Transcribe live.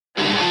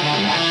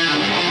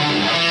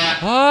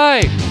Hi!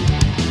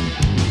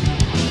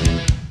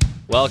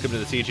 Welcome to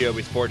the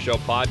CJOB Sports Show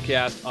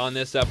podcast. On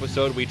this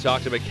episode, we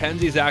talked to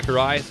Mackenzie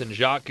Zacharias and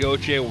Jacques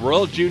Gauthier,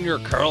 World Junior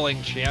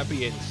Curling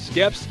Champion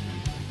skips,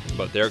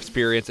 about their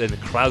experience in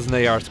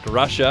Krasnoyarsk,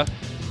 Russia,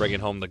 bringing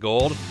home the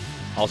gold.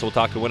 Also, we'll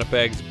talk to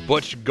Winnipeg's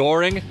Butch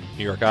Goring,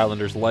 New York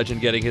Islanders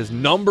legend, getting his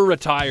number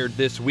retired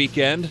this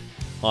weekend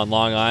on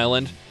Long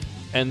Island.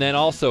 And then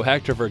also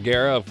Hector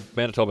Vergara of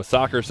Manitoba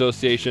Soccer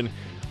Association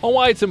on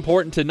why it's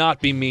important to not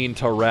be mean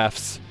to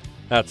refs.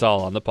 That's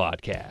all on the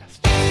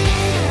podcast.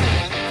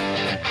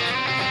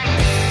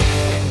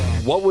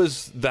 What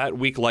was that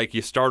week like?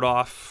 You start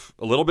off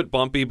a little bit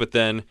bumpy, but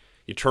then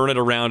you turn it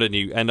around and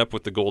you end up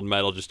with the gold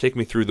medal. Just take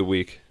me through the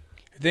week.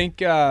 I think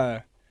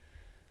that's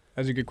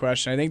a good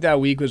question. I think that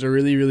week was a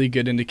really, really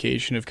good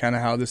indication of kind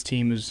of how this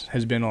team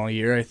has been all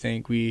year. I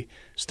think we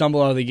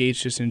stumbled out of the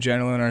gates just in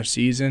general in our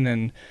season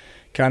and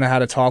kind of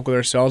had a talk with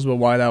ourselves about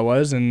why that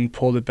was and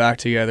pulled it back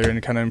together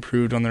and kind of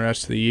improved on the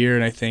rest of the year.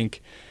 And I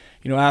think,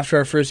 after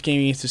our first game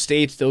against the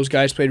States, those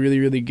guys played really,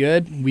 really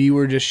good. We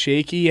were just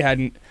shaky,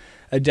 hadn't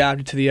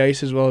adapted to the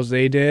ice as well as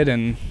they did.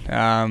 And,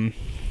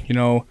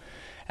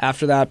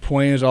 after that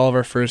point, it was all of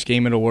our first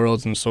game at the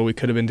Worlds, and so we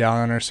could have been down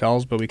on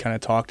ourselves, but we kind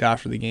of talked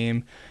after the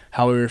game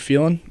how we were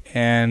feeling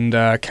and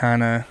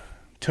kind of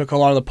took a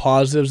lot of the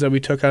positives that we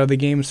took out of the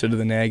game instead of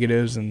the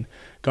negatives and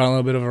got a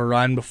little bit of a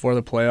run before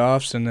the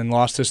playoffs and then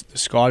lost to the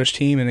Scottish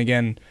team. And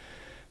again,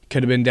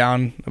 could have been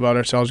down about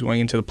ourselves going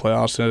into the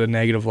playoffs in a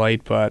negative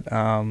light. But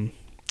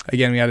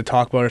again, we had to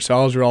talk about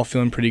ourselves. We're all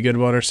feeling pretty good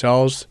about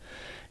ourselves.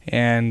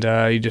 And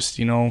you just,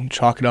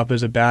 chalk it up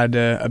as a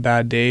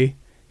bad day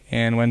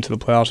and went to the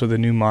playoffs with a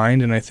new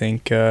mind. And I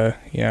think,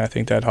 I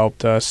think that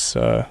helped us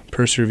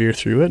persevere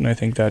through it. And I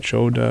think that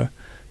showed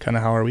kind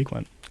of how our week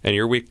went. And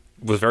your week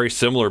was very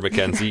similar,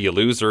 Mackenzie. You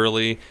lose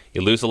early,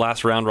 you lose the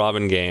last round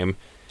robin game,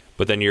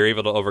 but then you're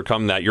able to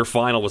overcome that. Your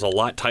final was a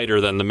lot tighter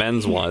than the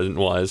men's one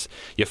was.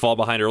 You fall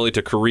behind early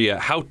to Korea.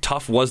 How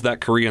tough was that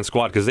Korean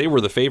squad? Because they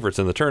were the favorites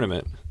in the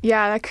tournament.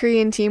 Yeah, that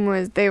Korean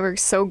team they were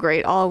so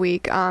great all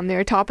week. They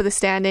were top of the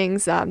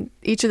standings.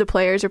 Each of the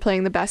players are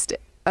playing the best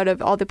out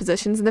of all the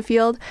positions in the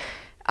field.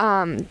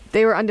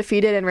 They were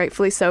undefeated and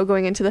rightfully so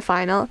going into the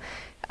final.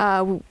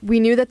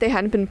 We knew that they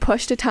hadn't been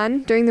pushed a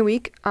ton during the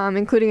week,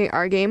 including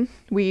our game.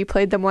 We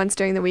played them once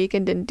during the week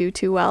and didn't do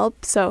too well.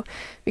 So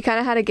we kind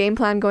of had a game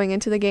plan going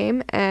into the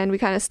game, and we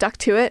kind of stuck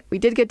to it. We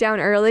did get down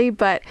early,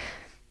 but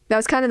that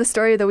was kind of the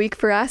story of the week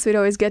for us. We'd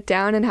always get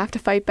down and have to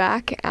fight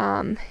back.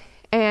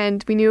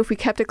 And we knew if we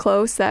kept it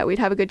close that we'd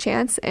have a good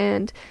chance.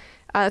 And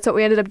that's what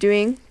we ended up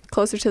doing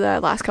closer to the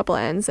last couple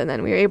ends. And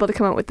then we were able to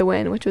come out with the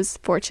win, which was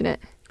fortunate.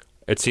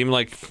 It seemed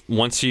like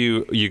once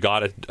you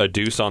got a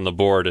deuce on the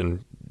board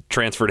and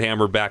transferred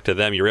hammer back to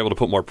them, you were able to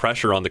put more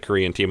pressure on the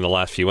Korean team in the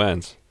last few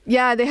ends.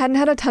 Yeah, they hadn't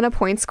had a ton of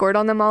points scored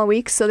on them all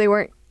week, so they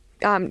weren't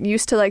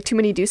used to too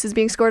many deuces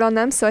being scored on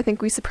them. So I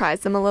think we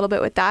surprised them a little bit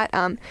with that.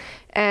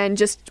 And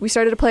we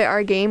started to play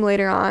our game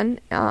later on,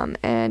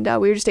 and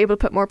we were just able to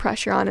put more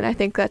pressure on, and I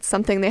think that's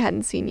something they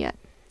hadn't seen yet.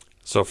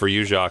 So for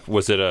you, Jacques,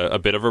 was it a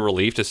bit of a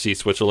relief to see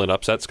Switzerland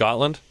upset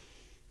Scotland,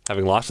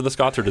 having lost to the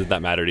Scots, or did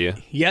that matter to you?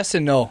 Yes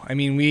and no. I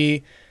mean,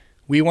 we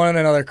wanted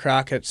another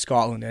crack at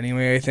Scotland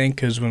anyway, I think,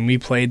 because when we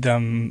played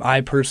them,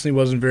 I personally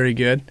wasn't very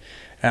good.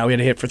 We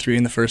had a hit for 3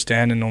 in the first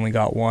end and only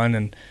got 1.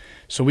 And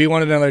so we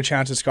wanted another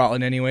chance at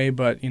Scotland anyway,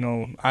 but,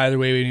 either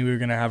way, we knew we were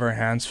going to have our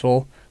hands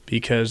full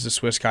because the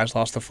Swiss guys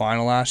lost the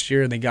final last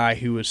year. The guy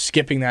who was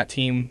skipping that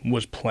team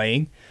was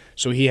playing,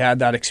 so he had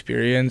that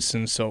experience.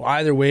 And so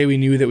either way, we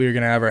knew that we were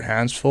going to have our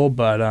hands full,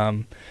 but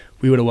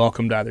we would have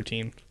welcomed either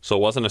team. So it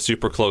wasn't a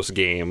super close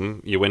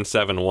game. You win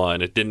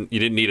 7-1. You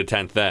didn't need a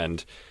 10th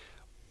end.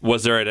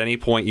 Was there at any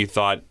point you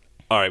thought,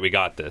 all right, we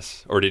got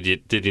this? Or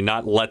did you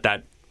not let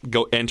that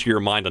go into your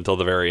mind until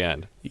the very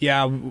end?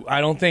 Yeah,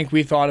 I don't think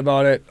we thought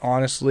about it,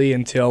 honestly,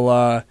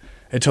 until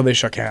they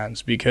shook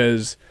hands.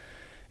 Because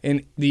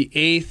in the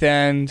 8th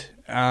end,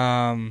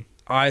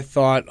 I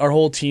thought, our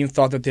whole team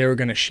thought that they were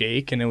going to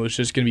shake and it was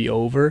just going to be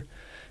over.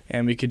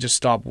 And we could just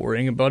stop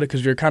worrying about it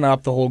because we were kind of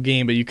up the whole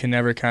game, but you can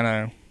never kind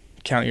of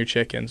count your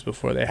chickens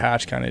before they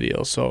hatch kind of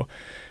deal. So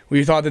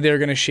we thought that they were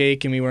going to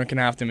shake and we weren't going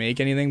to have to make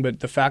anything,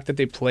 but the fact that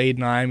they played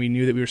 9, we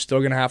knew that we were still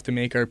going to have to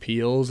make our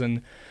peels.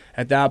 And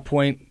at that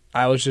point,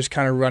 I was just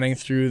kind of running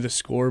through the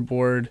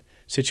scoreboard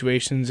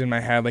situations in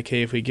my head, like,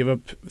 hey, if we give up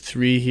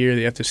 3 here,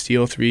 they have to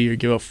steal 3, or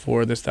give up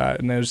 4, this,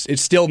 that, and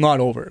it's still not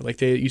over. Like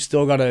you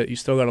still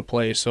gotta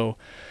play. So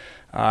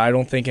I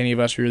don't think any of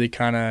us really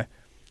kind of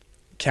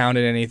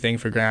counted anything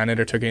for granted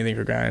or took anything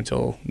for granted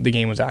until the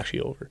game was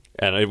actually over.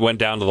 And it went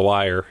down to the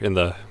wire in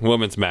the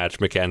women's match,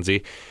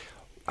 Mackenzie.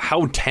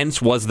 How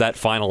tense was that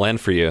final end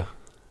for you?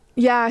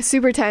 Yeah,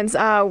 super tense.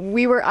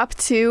 We were up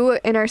 2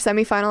 in our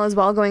semifinal as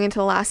well going into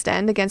the last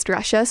end against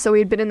Russia. So we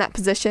had been in that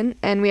position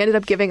and we ended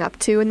up giving up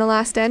 2 in the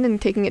last end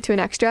and taking it to an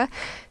extra.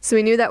 So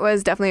we knew that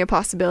was definitely a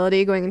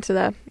possibility going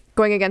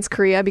against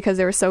Korea because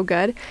they were so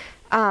good.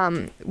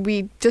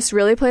 We just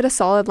really played a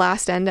solid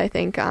last end, I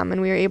think,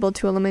 and we were able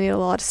to eliminate a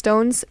lot of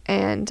stones.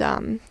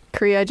 And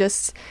Korea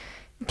just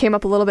came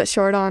up a little bit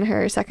short on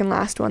her second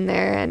last one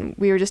there, and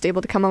we were just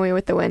able to come away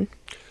with the win.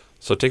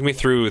 So take me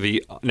through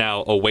the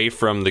now away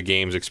from the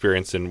games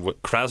experience in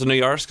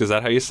Krasnoyarsk. Is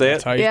that how you say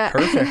it? That's how you,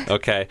 perfect.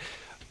 Okay.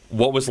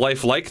 What was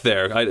life like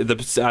there? I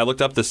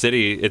looked up the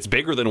city. It's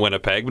bigger than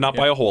Winnipeg, but not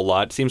by a whole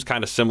lot. It seems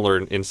kind of similar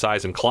in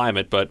size and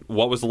climate, but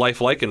what was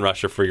life like in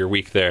Russia for your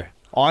week there?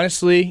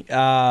 Honestly,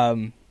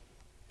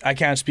 I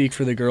can't speak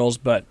for the girls,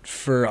 but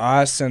for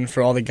us and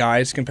for all the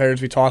guys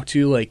competitors we talked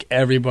to, like,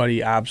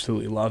 everybody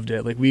absolutely loved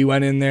it. Like, we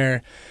went in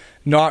there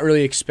not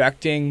really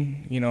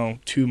expecting,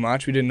 too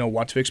much. We didn't know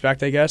what to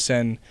expect, I guess,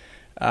 and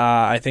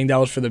I think that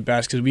was for the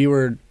best because we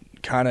were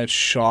kind of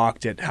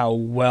shocked at how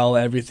well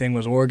everything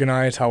was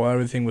organized, how well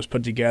everything was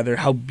put together,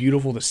 how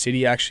beautiful the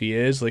city actually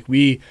is. Like,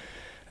 we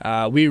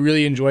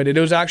really enjoyed it.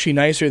 It was actually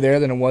nicer there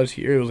than it was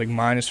here. It was like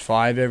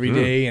 -5 every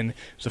day, and it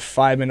was a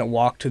 5-minute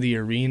walk to the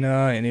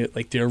arena, and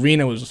the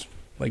arena was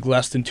like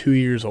less than 2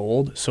 years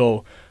old.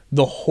 So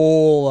the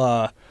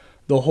whole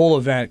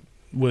event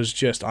was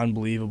just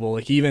unbelievable.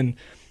 Like, even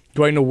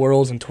going to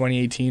Worlds in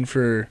 2018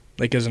 for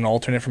like as an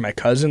alternate for my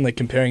cousin, like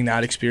comparing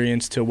that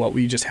experience to what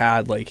we just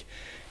had, like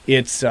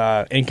it's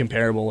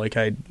incomparable. Like,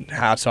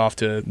 hats off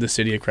to the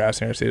city of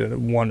Krasnoyarsk. They did a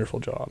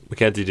wonderful job.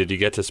 Mackenzie, did you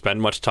get to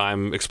spend much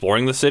time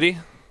exploring the city?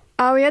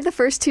 We had the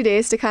first 2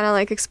 days to kind of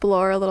like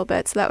explore a little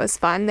bit, so that was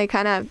fun. They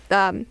kind of,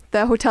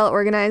 the hotel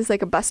organized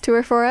like a bus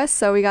tour for us,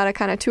 so we got to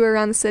kind of tour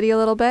around the city a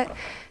little bit.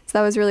 So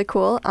that was really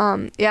cool.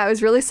 It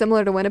was really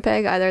similar to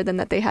Winnipeg, other than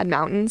that they had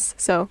mountains,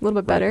 so a little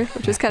bit better,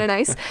 which was kind of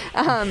nice.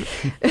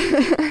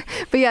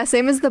 But yeah,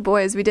 same as the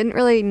boys. We didn't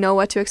really know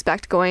what to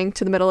expect going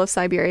to the middle of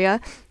Siberia,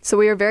 so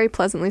we were very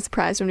pleasantly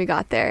surprised when we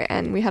got there,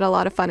 and we had a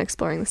lot of fun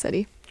exploring the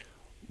city.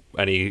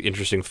 Any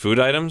interesting food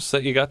items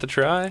that you got to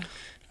try?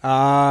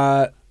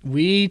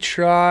 We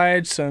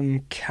tried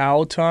some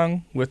cow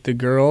tongue with the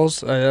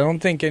girls. I don't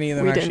think any of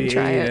them actually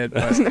ate it.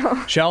 But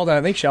no.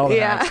 Sheldon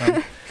had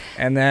some.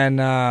 And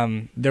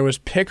then there was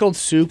pickled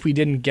soup we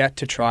didn't get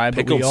to try,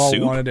 but we all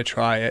wanted to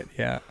try it.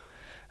 Yeah.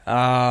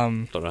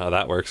 Don't know how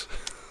that works.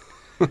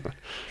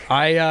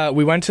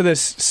 We went to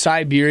this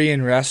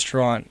Siberian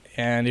restaurant,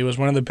 and it was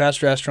one of the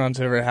best restaurants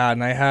I've ever had.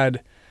 And I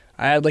had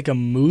like a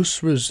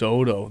moose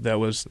risotto that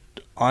was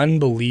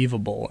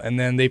unbelievable. And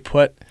then they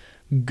put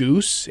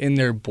goose in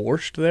their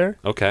borscht there.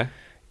 Okay.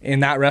 In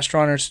that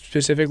restaurant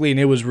specifically, and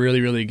it was really,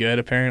 really good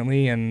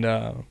apparently. And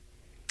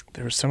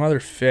there was some other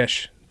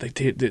fish. Like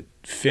they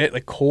fit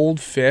like cold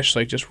fish,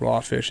 like just raw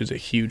fish is a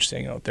huge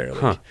thing out there.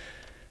 Like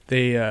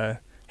they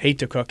hate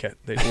to cook it.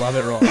 They love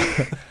it raw.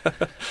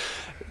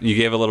 You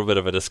gave a little bit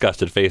of a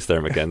disgusted face there,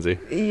 Mackenzie.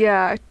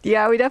 Yeah,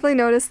 we definitely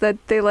noticed that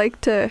they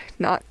like to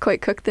not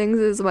quite cook things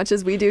as much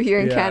as we do here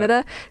in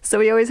Canada. So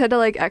we always had to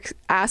like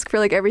ask for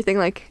like everything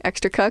like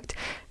extra cooked.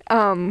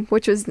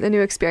 Which was a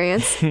new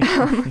experience.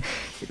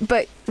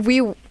 But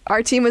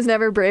our team was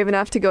never brave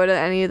enough to go to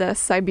any of the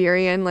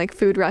Siberian like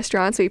food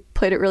restaurants. We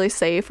played it really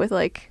safe with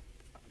like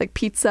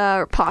pizza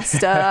or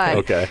pasta.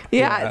 Okay.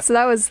 Yeah, so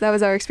that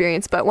was our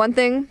experience. But one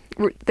thing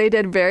they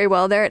did very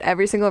well there at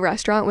every single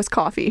restaurant was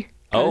coffee.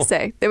 I would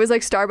say there was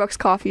like Starbucks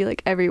coffee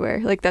like everywhere.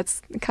 Like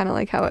that's kind of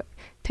like how it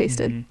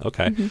tasted. Mm-hmm.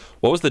 Okay. Mm-hmm.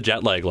 What was the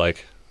jet lag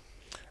like?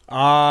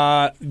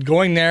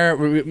 Going there,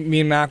 me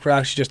and Mac were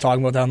actually just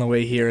talking about that on the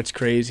way here. It's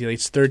crazy. Like,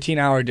 it's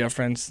 13-hour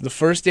difference. The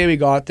first day we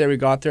got there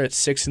at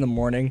 6 in the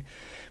morning.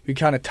 We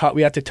had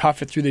to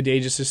tough it through the day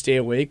just to stay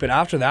awake. But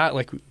after that,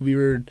 like, we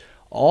were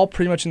all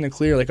pretty much in the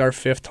clear. Like, our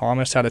fifth,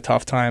 Thomas, had a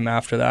tough time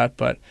after that,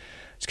 but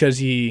it's because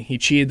he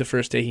cheated the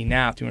first day. He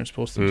napped. We weren't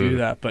supposed to do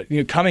that. But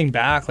coming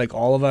back, like,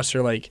 all of us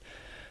are like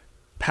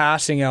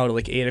passing out at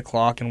like 8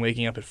 o'clock and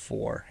waking up at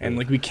 4, and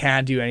like we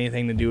can't do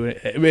anything to do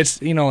it.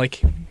 It's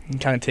like you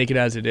kind of take it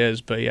as it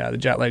is, but yeah, the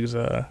jet lag is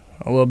a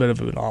little bit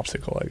of an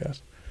obstacle, I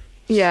guess.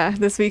 Yeah,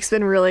 this week's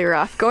been really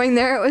rough. Going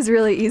there, it was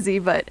really easy,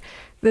 but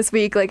this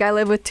week, like, I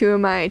live with 2 of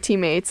my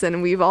teammates,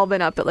 and we've all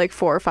been up at like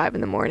 4 or 5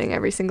 in the morning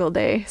every single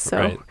day.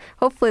 So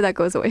hopefully that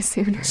goes away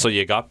soon. So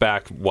you got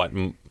back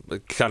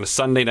kind of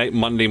Sunday night,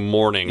 Monday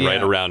morning,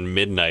 right around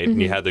midnight, and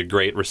you had the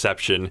great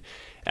reception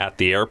at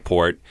the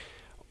airport.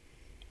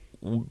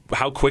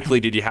 How quickly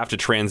did you have to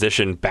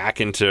transition back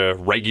into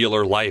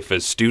regular life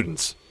as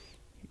students?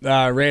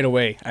 Right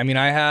away. I mean,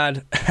 I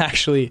had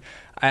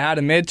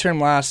a midterm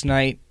last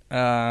night,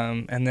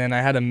 and then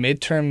I had a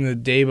midterm the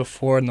day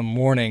before in the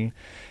morning,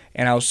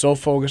 and I was so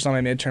focused on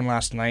my midterm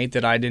last night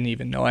that I didn't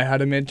even know I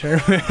had a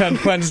midterm on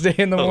Wednesday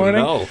in the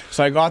morning. No.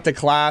 So I got to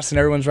class, and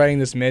everyone's writing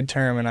this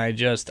midterm, and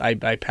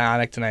I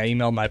panicked, and I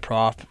emailed my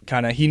prof.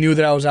 He knew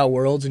that I was at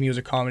Worlds, and he was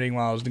accommodating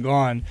while I was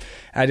gone.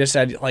 I just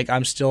said, like,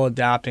 I'm still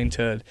adapting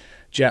to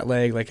jet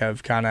lag. Like,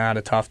 I've kind of had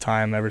a tough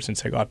time ever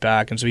since I got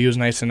back, and so he was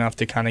nice enough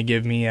to kind of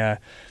give me a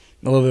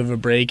little bit of a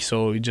break.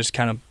 So we just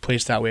kind of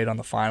placed that weight on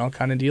the final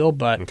kind of deal.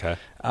 But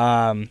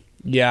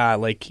Yeah,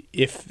 like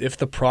if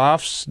the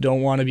profs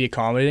don't want to be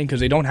accommodating,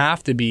 because they don't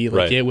have to be, like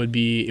Right. it would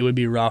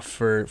be rough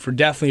for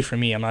definitely for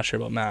me. I'm not sure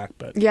about Mac,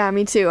 but Yeah,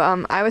 me too.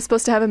 I was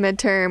supposed to have a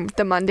midterm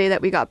the Monday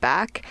that we got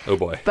back. Oh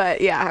boy. But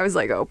yeah, I was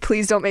like, oh,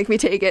 please don't make me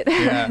take it.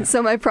 Yeah.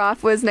 So my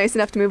prof was nice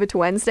enough to move it to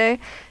Wednesday.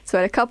 So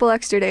I had a couple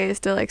extra days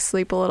to like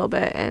sleep a little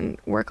bit and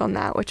work on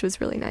that, which was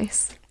really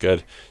nice.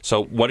 Good.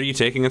 So what are you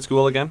taking at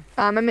school again?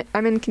 I'm in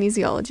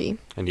kinesiology.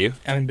 And you?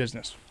 I'm in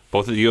business.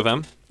 Both at the U of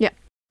M? Yeah.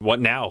 What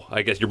now?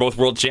 I guess you're both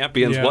world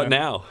champions. Yeah. What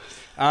now?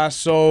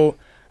 So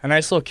a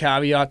nice little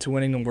caveat to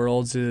winning the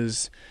Worlds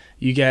is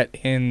you get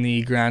in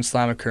the Grand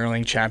Slam of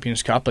Curling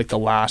Champions Cup, like the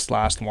last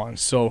one.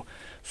 So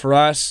for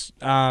us,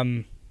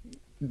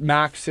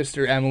 Mac's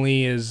sister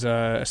Emily is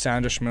a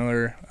Sandra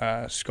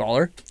Schmiller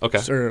scholar. Okay.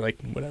 Or like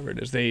whatever it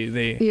is.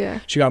 They Yeah.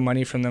 She got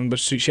money from them, but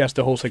she has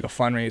to host like a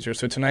fundraiser.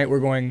 So tonight we're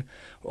going,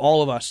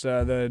 all of us,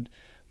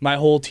 my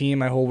whole team,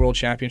 my whole World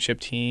Championship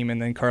team, and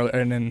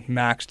then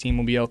Mac's team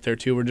will be out there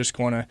too. We're just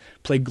going to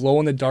play glow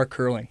in the dark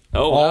curling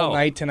all wow.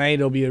 night tonight.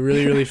 It'll be a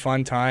really really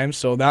fun time.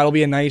 So that'll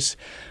be a nice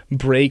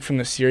break from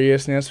the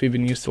seriousness we've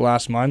been used to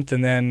last month,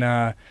 and then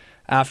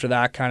after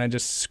that, kind of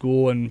just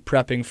school and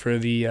prepping for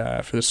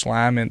the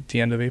slam at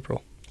the end of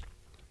April.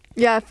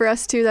 Yeah, for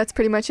us too, that's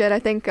pretty much it. I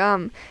think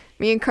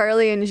me and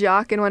Carly and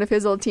Jacques and one of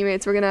his old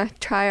teammates, we're gonna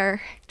try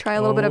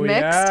a little bit of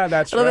mixed. Yeah,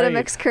 that's a little bit of right.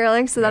 mixed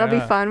curling, so that'll be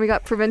Yeah. fun. We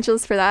got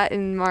provincials for that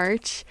in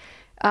March.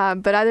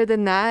 But other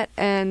than that,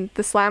 and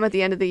the slam at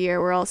the end of the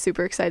year, we're all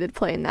super excited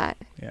playing that.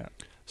 Yeah.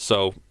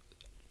 So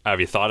have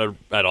you thought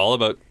at all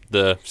about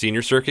the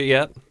senior circuit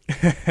yet?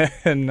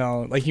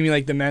 No, like you mean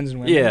like the men's and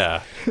women's?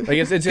 Yeah. Like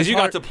it's Because you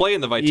hard- got to play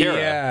in the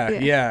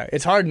Viterra. Yeah.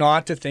 It's hard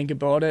not to think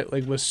about it.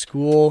 Like with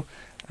school,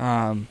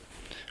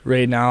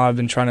 right now I've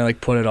been trying to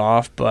like put it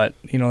off, but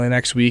the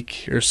next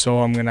week or so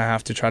I'm gonna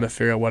have to try to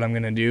figure out what I'm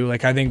gonna do.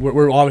 Like I think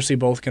we're obviously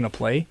both gonna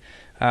play.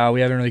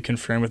 We haven't really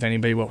confirmed with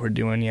anybody what we're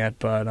doing yet,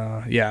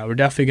 but yeah, we're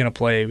definitely gonna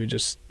play.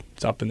 It's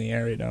up in the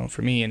air right now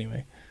for me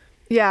anyway.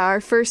 Yeah,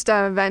 our first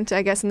event,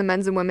 I guess, in the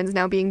men's and women's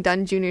now being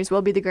done juniors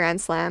will be the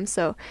Grand Slam,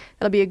 so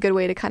that'll be a good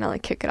way to kind of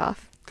like kick it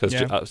off. Because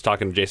Yeah. I was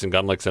talking to Jason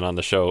Gunlickson on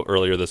the show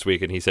earlier this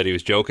week, and he said he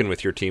was joking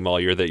with your team all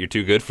year that you're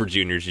too good for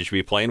juniors. You should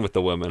be playing with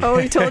the women. Oh,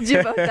 he told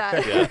you about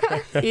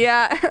that.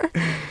 Yeah.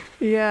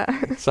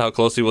 Yeah. So how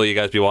closely will you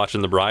guys be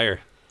watching the Brier?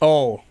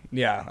 Oh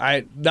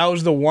yeah, that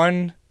was the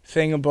one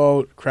thing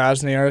about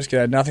Krasnoyarsk. It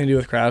had nothing to do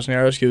with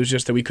Krasnoyarsk. It was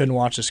just that we couldn't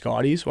watch the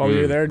Scotties while we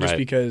were there, just right.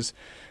 because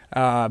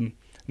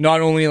not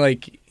only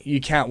like you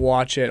can't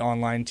watch it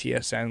online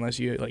TSN unless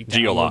you like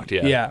Geolocked, download-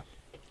 yeah. yeah,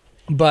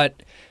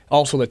 but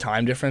also the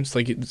time difference.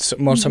 Like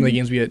some of the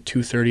games be at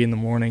 2:30 in the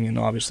morning, and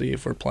obviously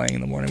if we're playing in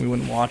the morning, we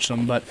wouldn't watch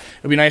them. But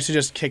it'd be nice to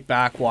just kick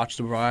back, watch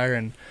the Brier,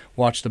 and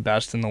watch the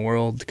best in the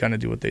world to kind of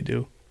do what they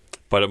do.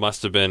 But it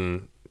must have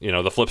been,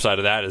 the flip side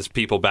of that is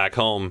people back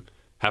home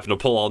having to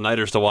pull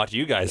all-nighters to watch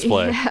you guys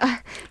play.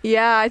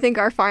 Yeah, I think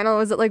our final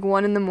was at like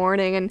 1 a.m,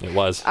 and It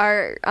was.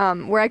 our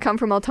where I come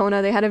from,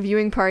 Altona, they had a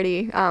viewing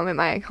party at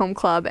my home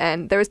club,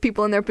 and there was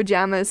people in their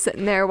pajamas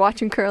sitting there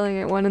watching curling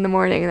at 1 a.m,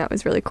 and that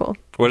was really cool.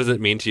 What does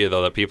it mean to you,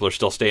 though, that people are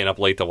still staying up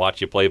late to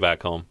watch you play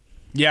back home?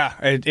 Yeah,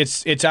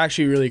 it's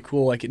actually really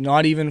cool. Like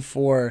not even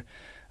for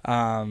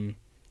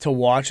to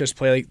watch us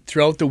play. Like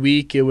throughout the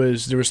week, there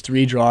was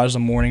 3 draws: a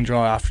morning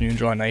draw, afternoon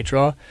draw, night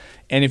draw.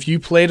 And if you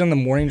played on the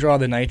morning draw,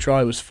 the night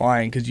draw, it was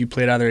fine because you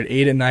played either at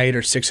 8 at night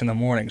or 6 in the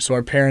morning. So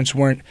our parents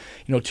weren't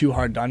too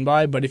hard done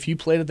by. But if you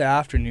played at the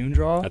afternoon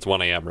draw, That's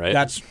 1 a.m., right?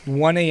 that's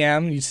 1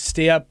 a.m. You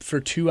stay up for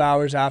 2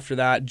 hours after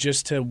that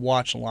just to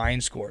watch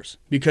line scores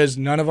because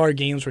none of our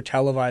games were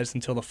televised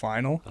until the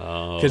final.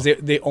 Oh. Because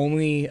they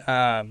only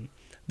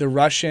the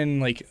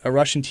Russian a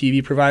Russian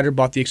TV provider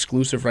bought the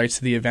exclusive rights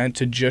to the event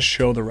to just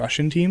show the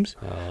Russian teams.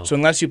 Oh. So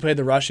unless you played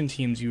the Russian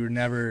teams, you were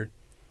never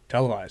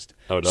televised.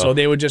 Oh, no. So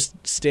they would just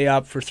stay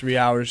up for 3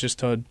 hours just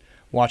to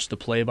watch the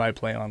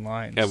play-by-play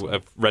online. Yeah, So-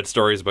 I've read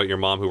stories about your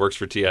mom who works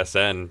for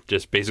TSN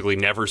just basically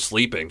never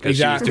sleeping because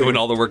Exactly. she was doing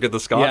all the work at the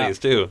Scotties,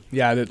 too.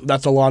 Yeah,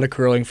 that's a lot of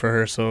curling for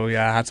her. So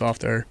yeah, hats off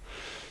to her.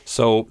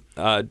 So,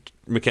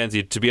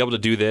 Mackenzie, to be able to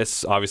do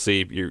this,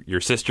 obviously your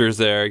sister's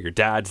there, your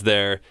dad's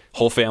there,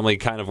 whole family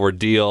kind of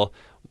ordeal.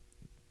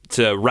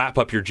 To wrap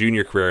up your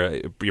junior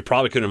career, you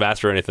probably couldn't have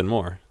asked for anything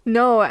more.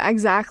 No,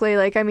 exactly.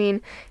 Like, I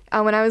mean,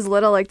 when I was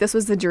little, like, this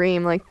was the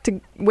dream, like,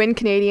 to win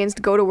Canadians,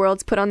 to go to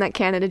Worlds, put on that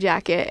Canada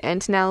jacket, and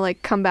to now,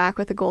 like, come back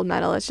with a gold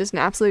medal. It's just an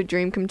absolute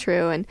dream come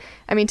true. And,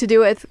 I mean, to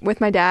do it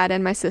with my dad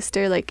and my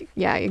sister, like,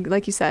 yeah,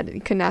 like you said,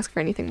 you couldn't ask for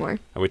anything more.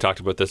 And we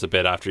talked about this a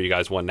bit after you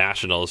guys won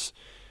nationals.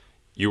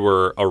 You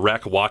were a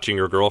wreck watching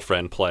your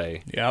girlfriend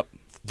play. Yep.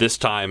 This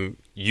time,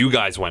 you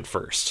guys went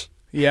first.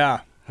 Yeah.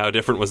 How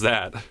different was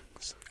that?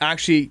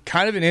 Actually,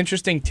 kind of an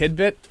interesting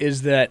tidbit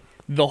is that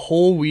the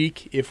whole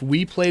week, if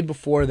we played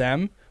before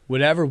them,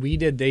 whatever we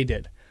did, they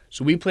did.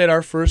 So we played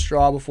our first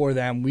draw before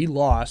them. We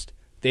lost.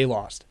 They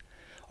lost.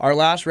 Our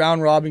last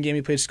round robin game,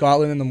 we played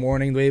Scotland in the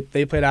morning. They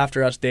played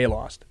after us. They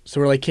lost.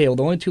 So we're like, okay, well,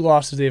 the only 2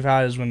 losses they've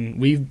had is when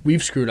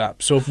we've screwed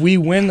up. So if we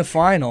win the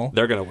final,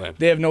 They're going to win.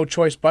 they have no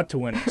choice but to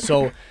win it.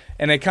 So,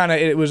 And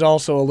it was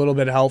also a little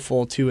bit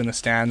helpful too in the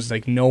stands,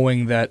 like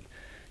knowing that,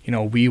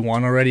 we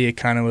won already. It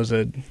kind of was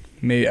a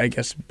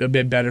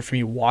bit better for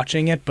me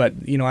watching it, but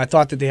I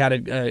thought that they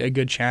had a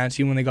good chance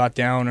even when they got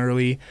down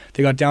early.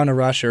 They got down to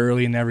Russia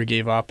early and never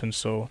gave up, and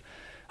so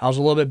I was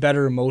a little bit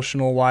better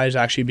emotional wise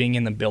actually being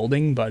in the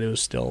building, but it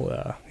was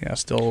still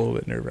still a little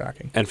bit nerve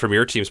wracking. And from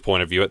your team's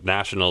point of view at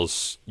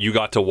Nationals, you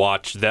got to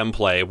watch them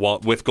play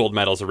with gold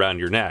medals around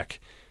your neck.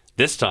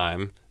 This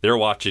time they're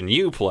watching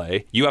you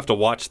play. You have to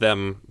watch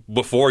them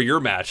before your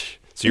match.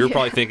 So you're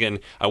probably thinking,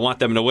 I want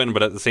them to win,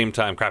 but at the same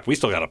time, crap, we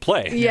still got to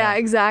play. Yeah,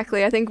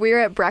 exactly. I think we were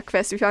at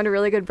breakfast. We found a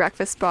really good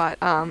breakfast spot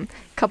a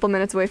couple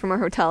minutes away from our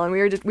hotel, and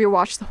we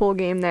watched the whole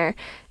game there.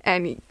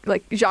 And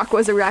like Jacques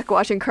was a wreck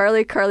watching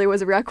Carly. Carly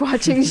was a wreck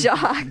watching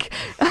Jacques.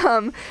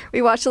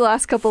 We watched the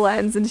last couple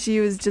ends, and she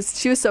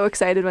was so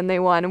excited when they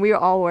won, and we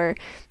all were.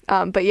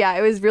 But yeah,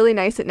 it was really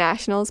nice at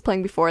Nationals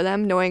playing before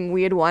them, knowing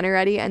we had won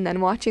already, and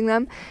then watching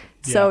them.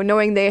 So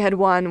knowing they had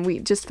won, we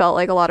just felt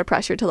like a lot of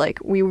pressure to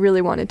we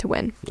really wanted to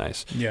win.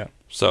 Nice. Yeah.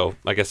 So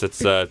I guess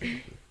it's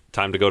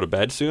time to go to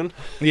bed soon?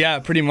 Yeah,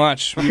 pretty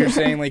much. We were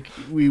saying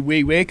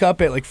we wake up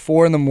at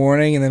 4 a.m,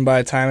 and then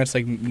by the time it's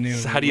noon.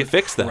 So how do you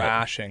fix that?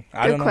 Crashing.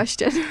 I don't know. Good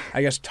question.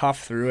 I guess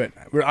tough through it.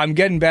 I'm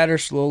getting better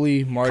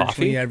slowly,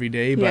 marginally every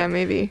day. But yeah,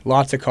 maybe.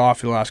 Lots of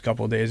coffee the last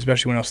couple of days,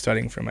 especially when I was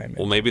studying for my.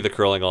 Well, maybe the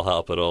curling will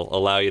help. It'll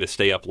allow you to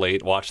stay up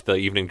late, watch the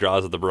evening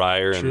draws of the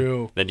Brier,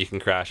 and then you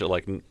can crash at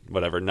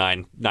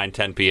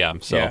 9-10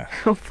 p.m. So yeah.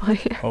 Hopefully.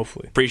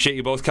 Appreciate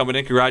you both coming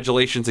in.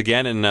 Congratulations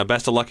again, and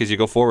best of luck as you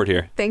go forward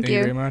here. Thank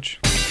you very much.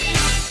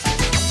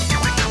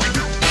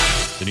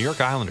 The New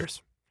York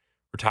Islanders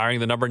retiring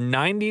the number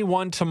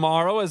 91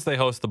 tomorrow as they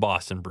host the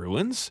Boston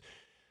Bruins.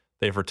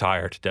 They've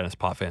retired Dennis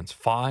Potvin's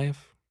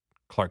 5,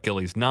 Clark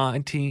Gillies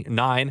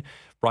 9,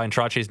 Brian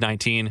Trottier's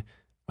 19,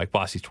 Mike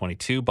Bossy's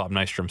 22, Bob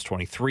Nystrom's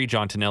 23,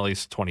 John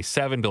Tonelli's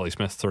 27, Billy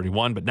Smith's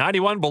 31, but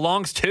 91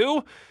 belongs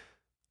to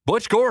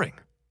Butch Goring,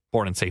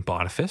 born in St.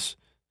 Boniface,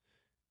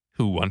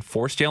 who won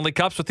 4 Stanley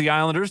Cups with the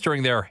Islanders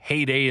during their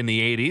heyday in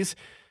the 80s.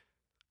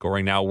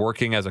 Goring now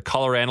working as a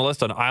color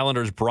analyst on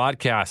Islanders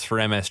broadcasts for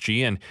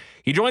MSG, and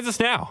he joins us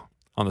now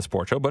on the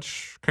Sports Show. But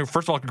first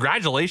of all,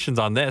 congratulations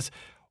on this.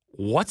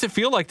 What's it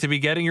feel like to be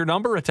getting your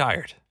number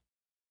retired?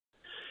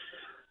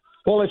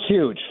 Well, it's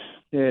huge.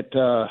 It,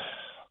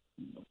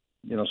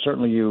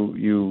 certainly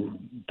you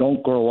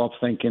don't grow up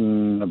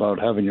thinking about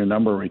having your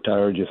number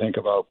retired. You think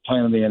about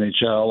playing in the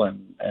NHL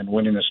and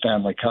winning a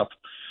Stanley Cup.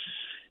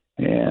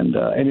 And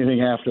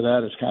anything after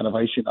that is kind of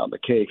icing on the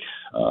cake.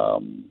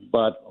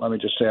 But let me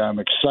just say I'm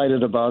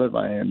excited about it.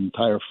 My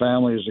entire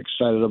family is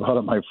excited about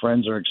it. My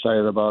friends are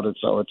excited about it.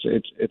 So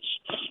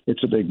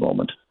it's a big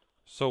moment.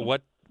 So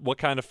what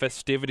kind of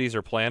festivities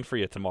are planned for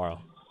you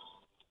tomorrow?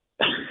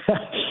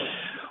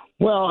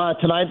 Well,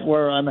 tonight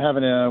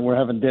we're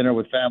having dinner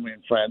with family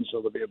and friends. So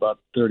there'll be about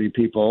 30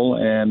 people,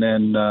 and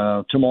then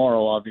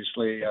tomorrow,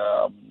 obviously,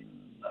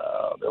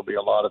 there'll be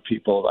a lot of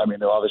people. I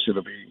mean, obviously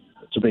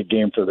it's a big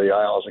game for the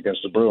Isles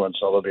against the Bruins,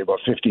 so there'll be about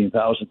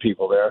 15,000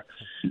 people there.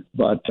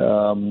 But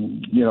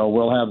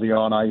we'll have the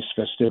on-ice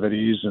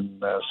festivities,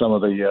 and some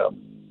of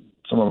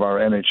our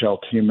NHL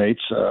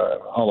teammates,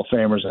 Hall of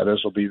Famers, that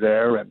is, will be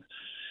there, and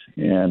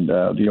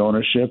the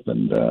ownership,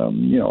 and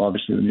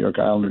obviously the New York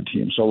Islander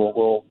team.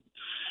 So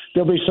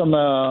there'll be some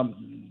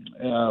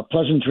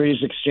pleasantries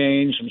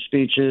exchanged, some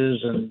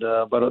speeches, and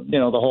but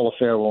the whole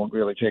affair won't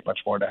really take much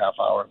more than a half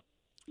hour.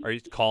 Are you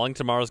calling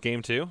tomorrow's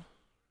game too?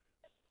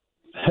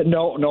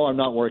 No, I'm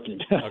not working.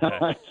 Okay.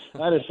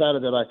 I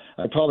decided that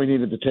I probably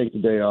needed to take the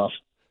day off.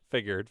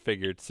 Figured.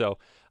 So,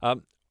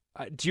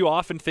 do you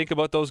often think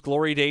about those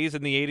glory days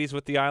in the 80s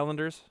with the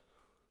Islanders?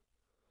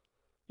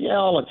 Yeah,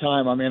 all the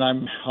time. I mean,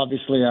 I'm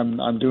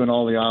doing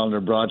all the Islander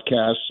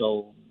broadcasts,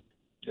 so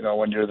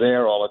when you're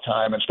there all the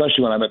time,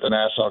 especially when I'm at the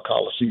Nassau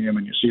Coliseum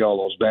and you see all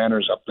those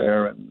banners up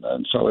there,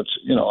 and so it's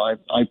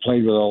I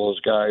played with all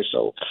those guys,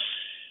 so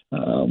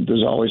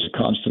there's always a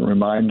constant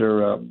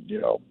reminder,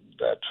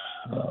 that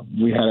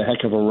we had a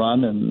heck of a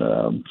run, and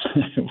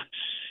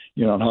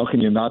how can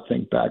you not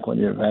think back when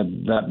you've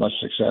had that much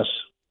success?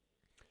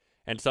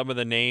 And some of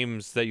the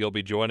names that you'll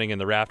be joining in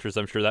the rafters,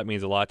 I'm sure that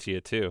means a lot to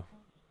you too.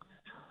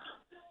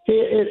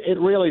 It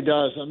really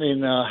does. I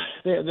mean,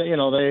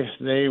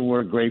 they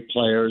were great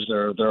players.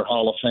 They're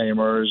Hall of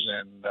Famers,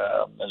 and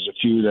there's a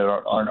few that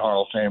aren't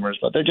Hall of Famers,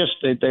 but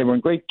they were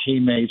great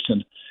teammates.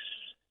 And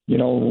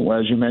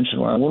as you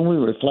mentioned, when we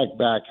reflect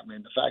back, I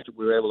mean, the fact that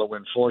we were able to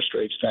win 4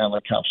 straight Stanley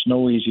Cups,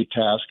 no easy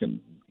task, and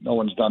no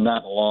one's done that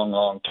in a long,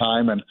 long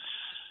time. And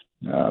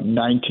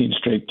 19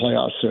 straight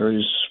playoff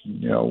series,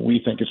 we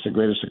think it's the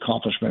greatest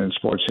accomplishment in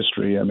sports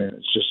history. I mean,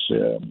 it's just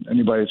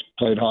anybody that's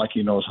played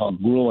hockey knows how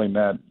grueling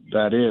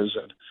that is,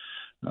 and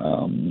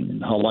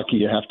how lucky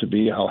you have to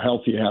be, how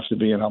healthy you have to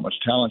be, and how much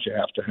talent you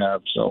have to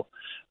have. So,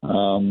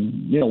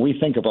 we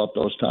think about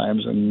those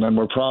times, and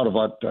we're proud of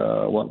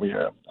what we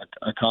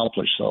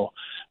accomplished. So,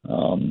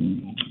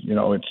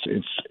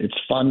 it's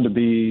fun to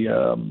be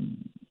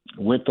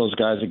with those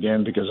guys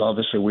again, because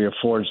obviously we have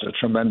forged a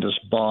tremendous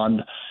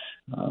bond.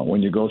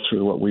 when you go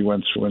through what we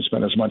went through and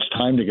spend as much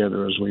time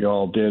together as we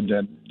all did,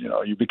 then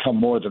you become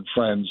more than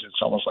friends.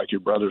 It's almost like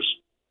your brothers.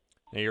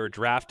 Now, you were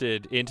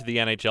drafted into the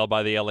NHL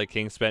by the LA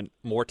Kings, spent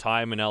more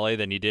time in LA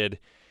than you did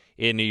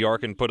in New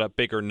York, and put up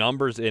bigger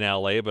numbers in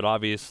LA, but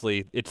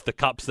obviously it's the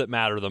cups that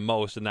matter the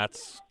most, and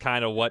that's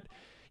kind of what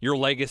your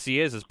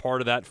legacy is as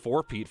part of that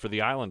four-peat for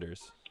the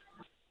Islanders.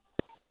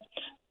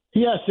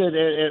 Yes,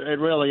 it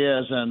really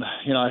is, and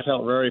I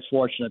felt very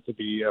fortunate to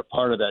be a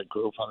part of that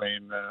group. I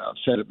mean, I've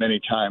said it many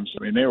times.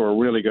 I mean, they were a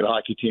really good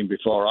hockey team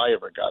before I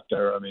ever got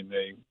there. I mean,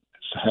 they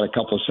had a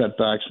couple of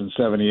setbacks in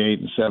 '78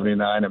 and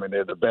 '79. I mean,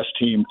 they're the best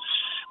team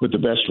with the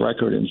best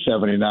record in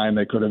 '79.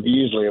 They could have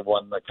easily have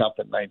won the cup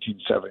in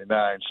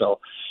 1979. So,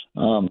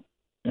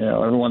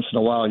 every once in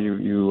a while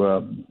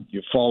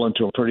you fall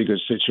into a pretty good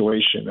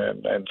situation,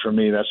 and for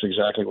me that's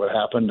exactly what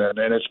happened, and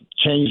it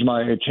changed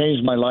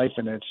my life,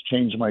 and it's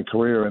changed my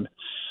career. And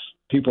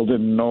people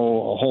didn't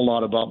know a whole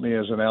lot about me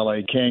as an LA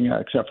King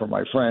except for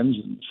my friends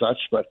and such,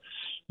 but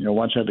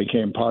once I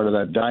became part of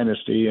that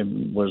dynasty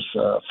and was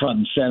front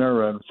and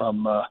center, and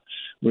from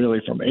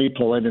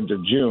April right into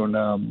June,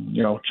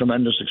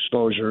 tremendous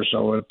exposure.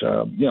 So it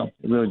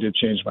really did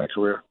change my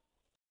career.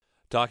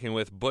 Talking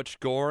with Butch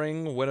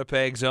Goring,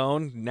 Winnipeg's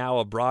own, now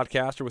a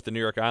broadcaster with the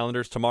New York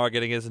Islanders, tomorrow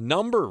getting his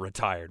number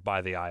retired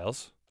by the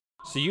Isles.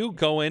 So you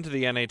go into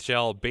the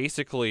NHL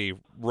basically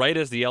right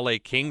as the LA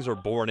Kings were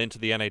born into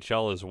the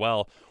NHL as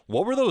well.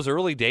 What were those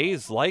early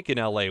days like in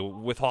LA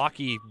with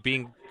hockey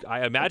being,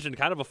 I imagine,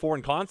 kind of a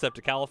foreign concept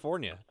to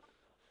California?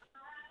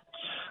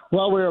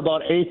 Well, we were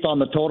about 8th on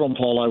the totem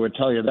pole, I would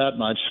tell you that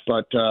much.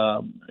 But,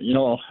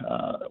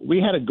 we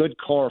had a good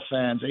core of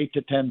fans, 8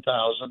 to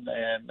 10,000,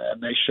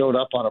 and they showed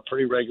up on a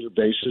pretty regular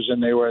basis,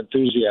 and they were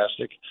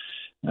enthusiastic.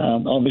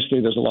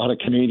 Obviously, there's a lot of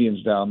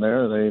Canadians down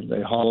there.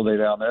 They holiday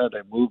down there.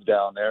 They move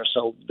down there.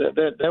 So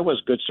there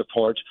was good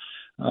support.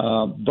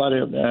 But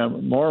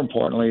more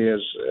importantly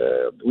is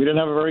we didn't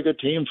have a very good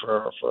team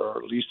for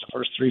at least the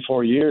first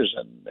 3-4 years,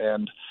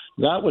 and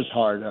that was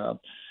hard.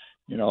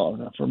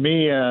 For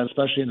me,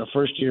 especially in the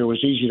first year, it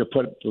was easy to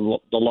put the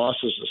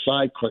losses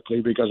aside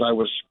quickly because I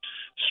was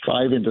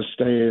striving to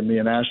stay in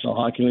the National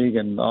Hockey League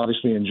and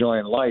obviously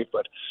enjoying life.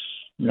 But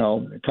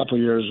a couple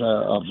of years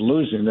of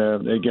losing,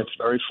 it gets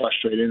very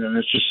frustrating, and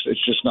it's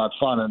just not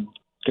fun. And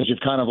because you're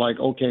kind of like,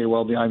 okay,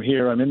 well, I'm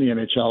here, I'm in the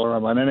NHL, or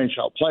I'm an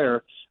NHL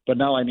player, but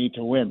now I need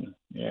to win.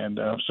 And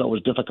so it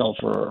was difficult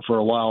for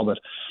a while. But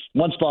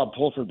once Bob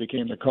Pulford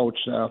became the coach,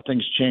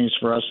 things changed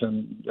for us,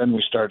 and then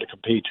we started to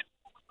compete.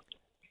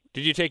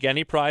 Did you take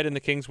any pride in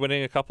the Kings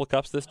winning a couple of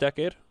cups this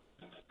decade?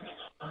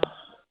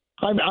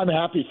 I'm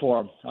happy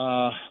for them.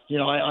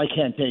 I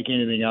can't take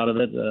anything out of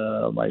it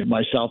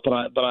myself,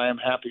 but I am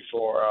happy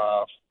for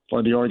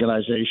the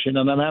organization,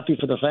 and I'm happy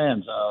for the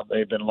fans.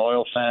 They've been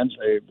loyal fans.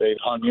 They've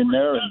hung in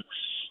there,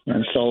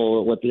 and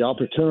so with the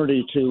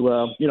opportunity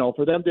to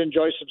for them to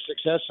enjoy some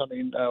success, I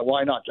mean,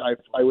 why not?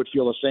 I would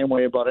feel the same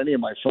way about any of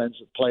my friends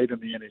that played in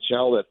the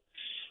NHL. That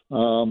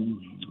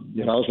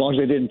as long as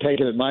they didn't take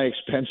it at my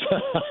expense.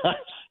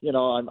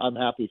 I'm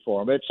happy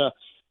for them.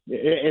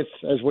 It's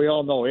as we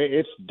all know,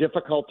 it's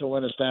difficult to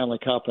win a Stanley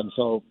Cup, and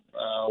so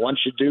once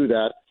you do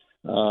that,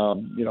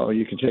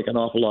 you can take an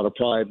awful lot of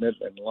pride in it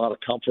and a lot of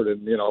comfort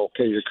in,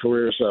 okay, your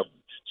career's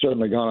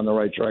certainly gone in the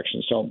right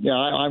direction. So, yeah,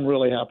 I'm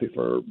really happy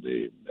for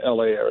the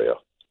LA area.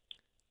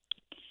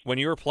 When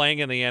you were playing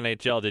in the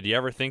NHL, did you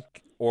ever think,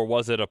 or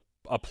was it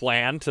a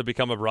plan to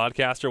become a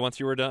broadcaster once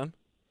you were done?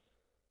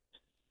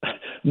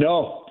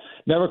 No.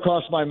 Never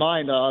crossed my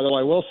mind, although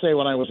I will say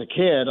when I was a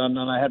kid and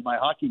I had my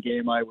hockey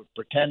game, I would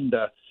pretend,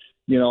 I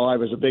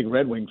was a big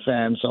Red Wing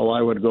fan, so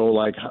I would go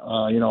like,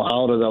 out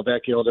of the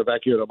Vecchio to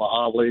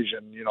Mahavlich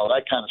and,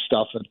 that kind of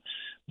stuff.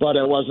 But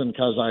it wasn't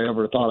because I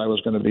ever thought I was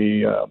going to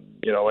be,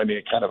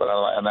 any kind of an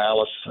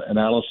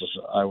analysis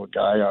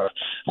guy.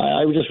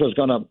 I just was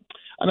going to,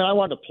 I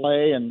wanted to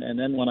play, and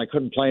then when I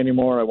couldn't play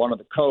anymore, I wanted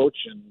to coach,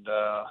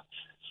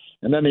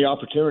 and then the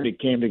opportunity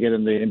came to get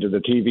into the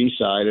TV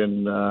side,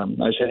 and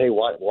I said, hey,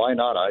 why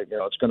not?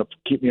 It's going to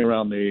keep me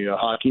around the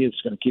hockey. It's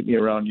going to keep me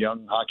around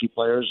young hockey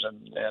players,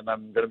 and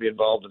I'm going to be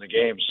involved in the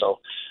game. So,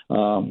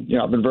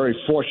 I've been very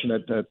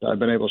fortunate that I've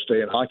been able to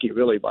stay in hockey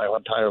really my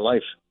entire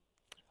life.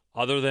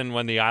 Other than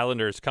when the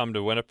Islanders come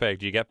to Winnipeg,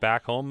 do you get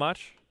back home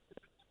much?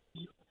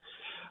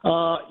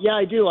 Yeah,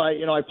 I do.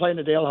 I play in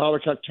the Dale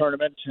Hawerchuk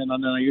tournament, and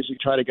then I usually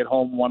try to get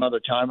home one other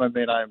time. I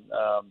mean,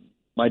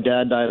 my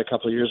dad died a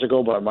couple of years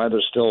ago, but my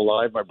mother's still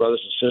alive. My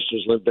brothers and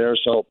sisters live there,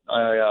 so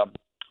I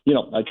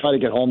try to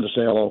get home to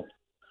say hello.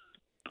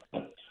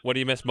 What do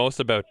you miss most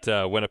about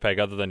Winnipeg,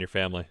 other than your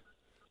family?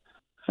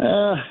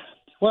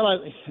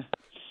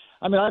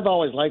 I've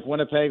always liked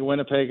Winnipeg.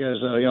 Winnipeg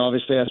is,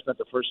 obviously I spent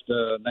the first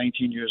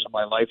 19 years of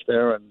my life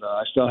there, and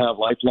I still have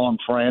lifelong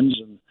friends,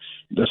 and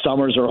the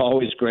summers are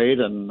always great.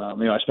 And,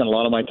 I spent a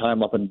lot of my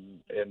time up in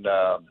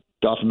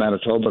Dauphin,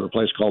 Manitoba, at a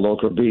place called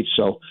Okra Beach.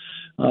 So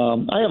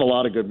I have a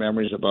lot of good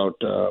memories about,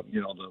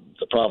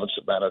 the province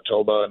of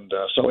Manitoba, and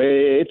so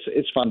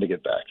it's fun to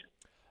get back.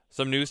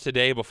 Some news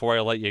today before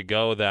I let you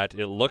go that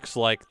it looks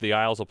like the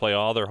Isles will play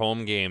all their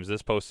home games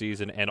this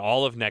postseason and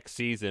all of next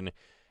season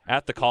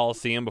at the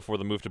Coliseum before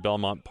the move to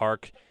Belmont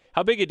Park.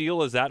 How big a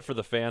deal is that for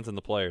the fans and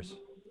the players?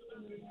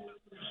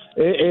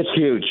 It's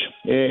huge.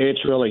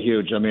 It's really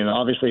huge. I mean,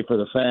 obviously for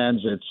the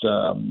fans,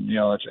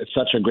 it's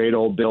such a great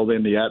old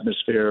building. The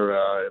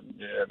atmosphere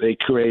they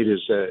create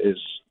is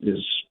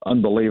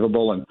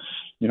unbelievable. And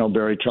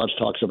Barry Trotz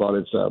talks about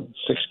it's a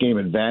 6-game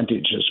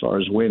advantage as far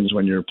as wins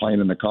when you're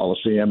playing in the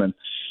Coliseum. And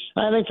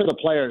I think for the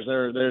players,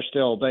 they're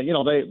still there's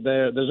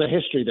a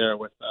history there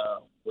with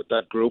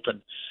that group,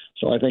 and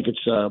so I think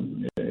it's a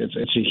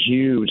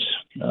huge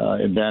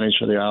advantage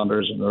for the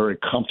Islanders, and a very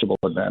comfortable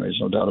advantage,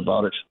 no doubt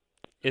about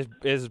it.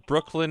 Is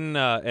Brooklyn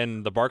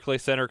and the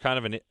Barclays Center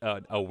kind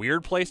of a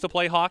weird place to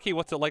play hockey?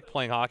 What's it like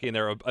playing hockey in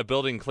there? A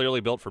building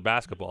clearly built for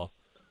basketball.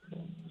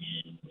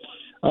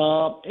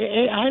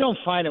 I don't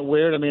find it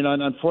weird. I mean,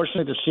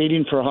 unfortunately, the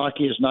seating for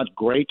hockey is not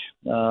great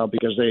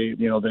because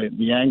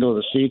the angle of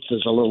the seats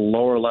is a little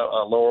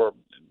lower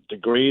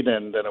degree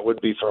than it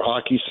would be for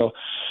hockey. So,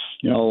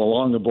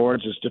 along the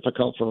boards is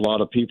difficult for a lot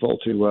of people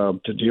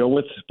to deal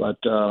with. But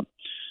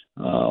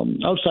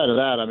outside of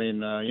that, I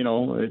mean,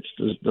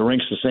 it's the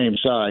rink's the same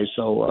size.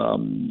 So,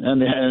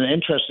 and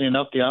interestingly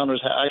enough, the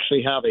Islanders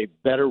actually have a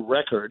better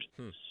record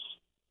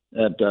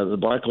at the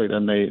Barclay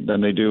than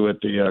they do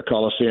at the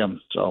Coliseum.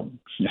 So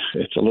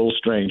it's a little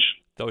strange.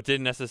 Though it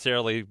didn't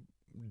necessarily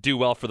do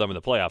well for them in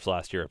the playoffs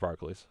last year at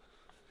Barclays.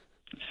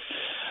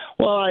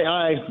 Well,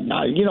 I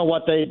you know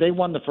what, they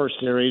won the first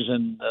series,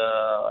 and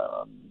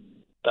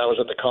that was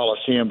at the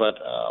Coliseum. But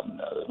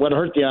what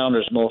hurt the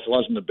Islanders most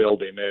wasn't the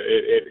building.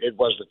 It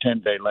was the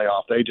 10-day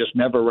layoff. They just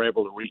never were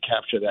able to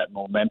recapture that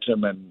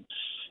momentum, and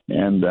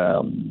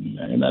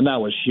that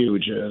was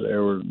huge. They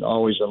were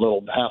always a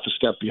little half a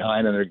step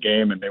behind in their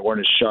game, and they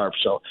weren't as sharp.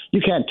 So you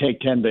can't take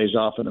 10 days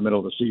off in the middle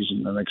of the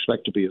season and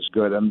expect to be as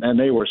good. And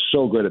they were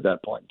so good at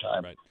that point in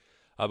time.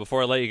 Right.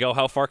 Before I let you go,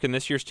 how far can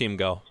this year's team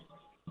go?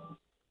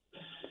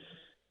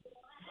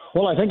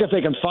 Well, I think if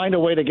they can find a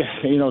way to get,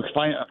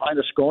 find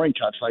a scoring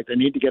touch, like they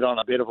need to get on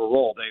a bit of a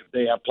roll.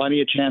 They have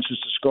plenty of chances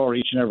to score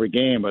each and every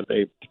game, but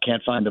they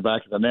can't find the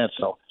back of the net.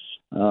 So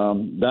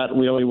that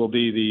really will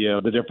be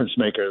the difference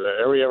maker.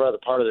 Every other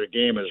part of their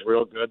game is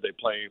real good. They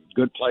play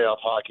good playoff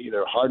hockey.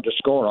 They're hard to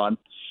score on.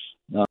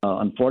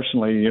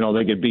 Unfortunately,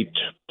 they get beat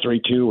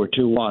 3-2 or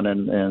 2-1,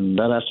 and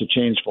that has to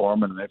change for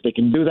them. And if they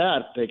can do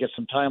that, they get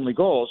some timely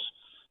goals.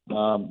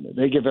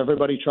 They give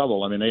everybody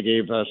trouble. I mean, they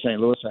gave St.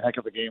 Louis a heck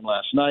of a game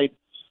last night.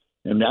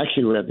 And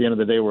actually, at the end of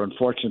the day, we're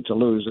unfortunate to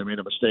lose. They made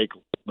a mistake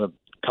a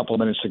couple of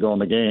minutes to go in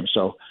the game.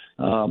 So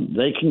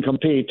they can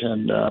compete,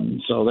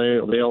 and so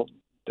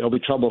they'll be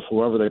trouble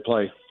for whoever they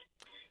play.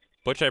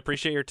 Butch, I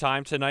appreciate your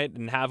time tonight,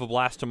 and have a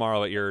blast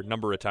tomorrow at your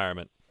number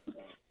retirement.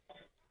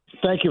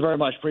 Thank you very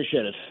much.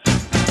 Appreciate it.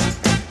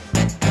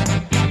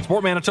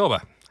 Sport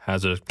Manitoba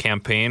has a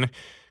campaign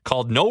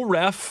called No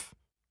Ref,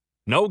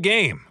 No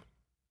Game.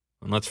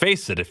 And let's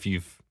face it, if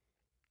you've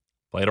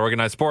played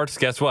organized sports,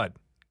 guess what?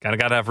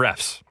 Gotta have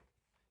refs.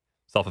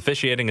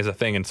 Self-officiating is a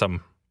thing in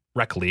some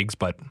rec leagues,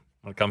 but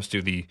when it comes to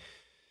the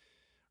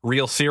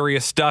real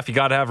serious stuff, you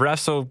got to have refs,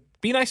 so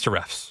be nice to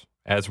refs.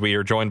 As we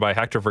are joined by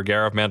Hector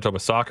Vergara of Manitoba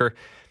Soccer.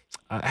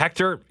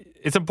 Hector,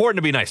 it's important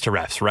to be nice to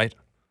refs, right?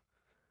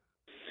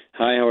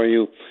 Hi, how are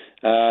you?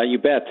 You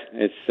bet.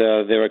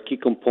 They're a key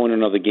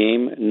component of the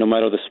game, no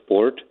matter the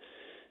sport.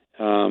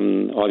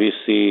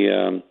 Obviously,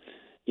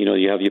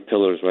 you have your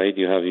pillars, right?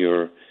 You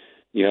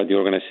have the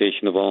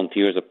organization of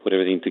volunteers that put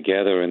everything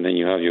together, and then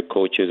you have your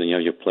coaches, and you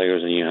have your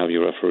players, and you have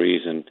your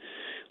referees, and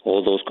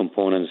all those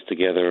components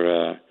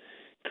together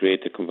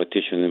create the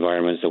competition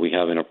environments that we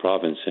have in our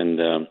province.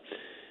 And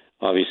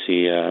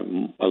obviously, a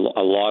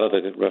lot of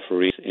the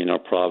referees in our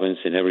province,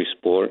 in every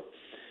sport,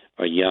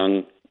 are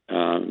young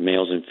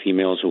males and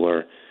females who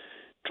are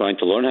trying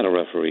to learn how to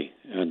referee.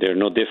 They're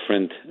no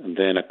different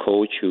than a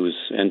coach who's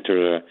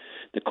entered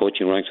the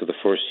coaching ranks of the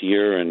first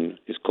year and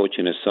is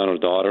coaching his son or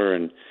daughter,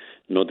 and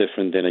no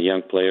different than a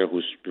young player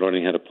who's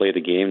learning how to play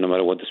the game, no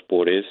matter what the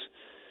sport is.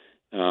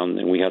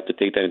 And we have to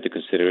take that into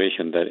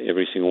consideration, that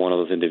every single one of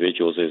those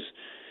individuals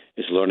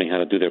is learning how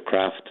to do their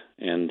craft.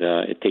 And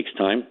it takes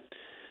time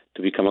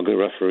to become a good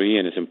referee,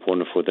 and it's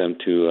important for them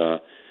to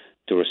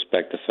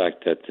respect the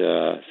fact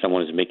that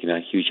someone is making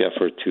a huge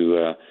effort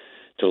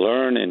to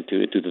learn and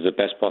to do the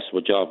best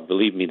possible job.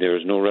 Believe me, there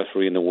is no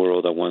referee in the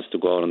world that wants to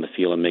go out on the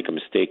field and make a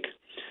mistake.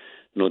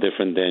 No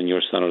different than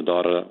your son or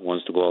daughter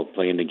wants to go out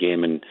play in the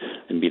game and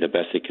be the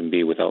best they can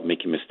be without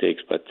making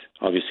mistakes. But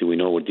obviously, we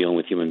know we're dealing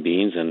with human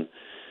beings, and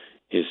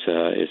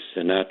it's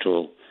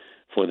natural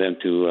for them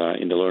to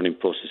in the learning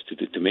process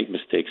to make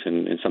mistakes.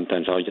 And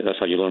sometimes that's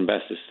how you learn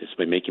best is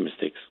by making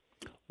mistakes.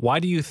 Why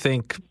do you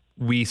think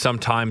we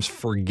sometimes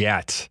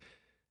forget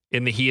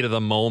in the heat of the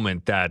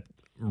moment that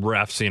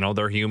refs,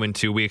 they're human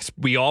too?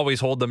 We always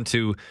hold them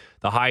to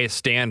the highest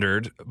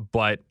standard,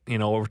 but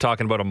we're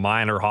talking about a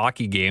minor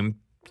hockey game.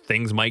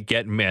 Things might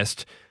get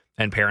missed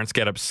and parents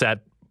get upset,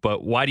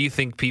 but why do you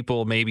think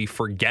people maybe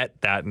forget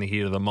that in the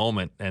heat of the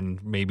moment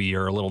and maybe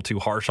you're a little too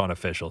harsh on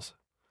officials?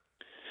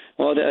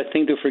 Well, I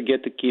think they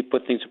forget to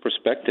put things in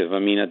perspective. I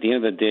mean, at the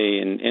end of the day,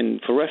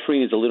 and for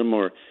refereeing, it's a little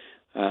more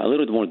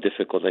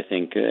difficult, I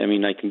think. I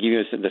mean, I can give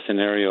you the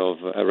scenario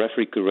of a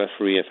referee could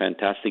referee a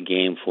fantastic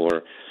game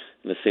for,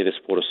 let's say, the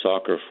sport of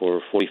soccer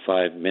for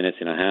 45 minutes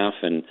and a half,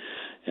 and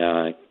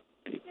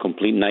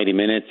complete 90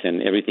 minutes,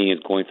 and everything is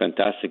going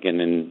fantastic, and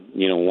then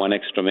one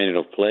extra minute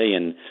of play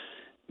and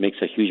makes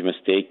a huge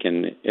mistake,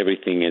 and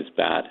everything is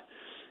bad.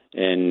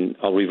 And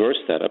I'll reverse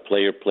that. A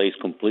player plays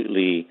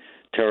completely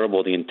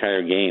terrible the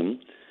entire game,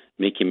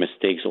 making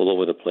mistakes all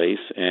over the place,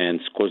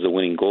 and scores the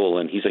winning goal,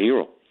 and he's a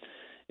hero.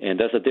 And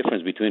that's the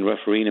difference between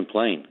refereeing and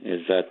playing,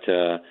 is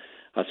that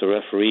as a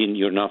referee,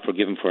 you're not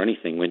forgiven for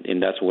anything.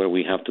 And that's where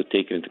we have to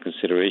take into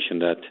consideration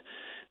that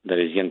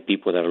is young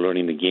people that are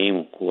learning the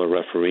game who are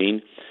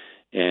refereeing,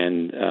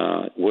 and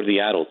we're the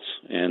adults.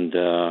 And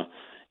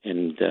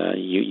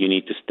you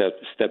need to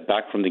step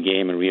back from the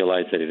game and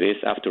realize that it is,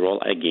 after all,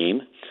 a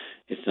game.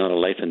 It's not a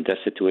life and death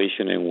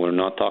situation, and we're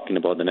not talking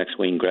about the next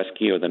Wayne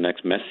Gretzky or the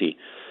next Messi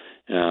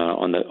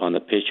on the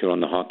pitch or on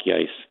the hockey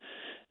ice.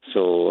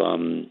 So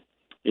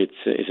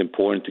it's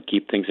important to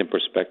keep things in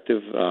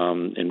perspective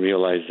and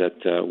realize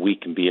that we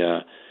can be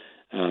a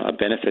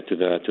benefit to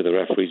the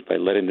referees by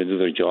letting them do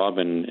their job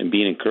and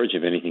being encouraged,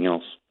 if anything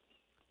else.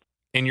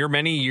 In your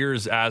many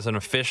years as an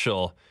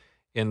official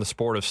in the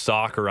sport of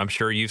soccer, I'm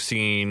sure you've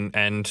seen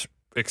and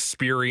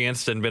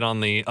experienced and been on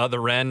the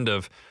other end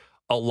of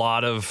a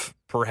lot of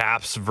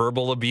perhaps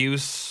verbal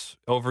abuse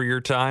over your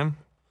time?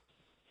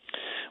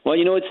 Well,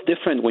 it's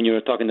different when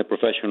you're talking the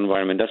professional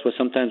environment. That's what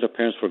sometimes our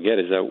parents forget,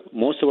 is that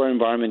most of our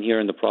environment here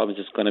in the province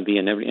is going to be,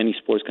 in any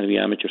sport is going to be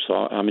amateur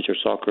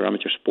soccer,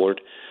 amateur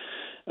sport.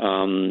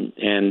 I've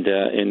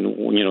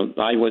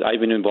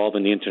been involved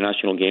in the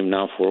international game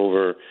now for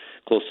over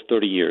close to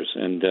 30 years,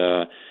 and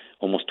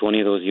almost 20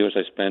 of those years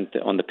I spent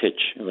on the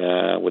pitch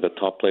with the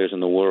top players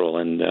in the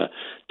world and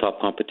top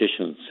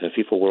competitions,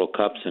 FIFA World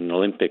Cups and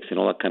Olympics and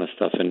all that kind of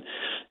stuff. And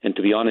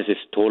to be honest,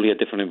 it's totally a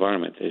different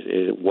environment.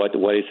 What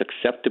is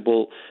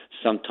acceptable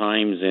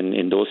sometimes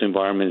in those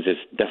environments is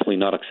definitely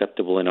not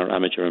acceptable in our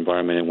amateur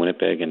environment in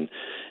Winnipeg and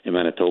in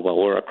Manitoba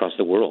or across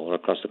the world or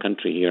across the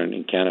country here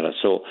in Canada.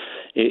 So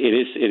it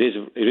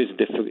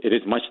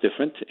is much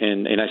different,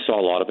 and I saw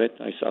a lot of it.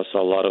 I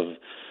saw a lot of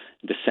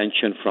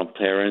dissension from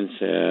parents,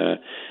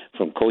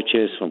 from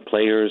coaches, from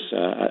players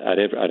at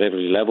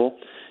every level,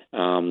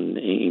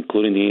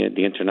 including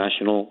the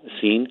international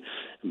scene.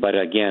 But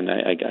again,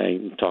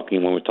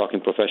 when we're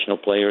talking professional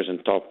players and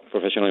top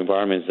professional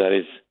environments, that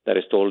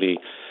is totally.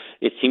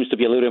 It seems to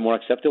be a little bit more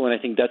acceptable, and I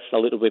think that's a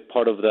little bit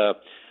part of the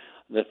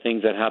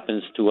things that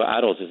happens to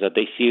adults, is that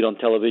they see it on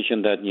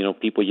television that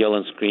people yell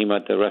and scream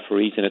at the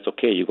referees, and it's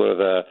okay. You go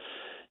to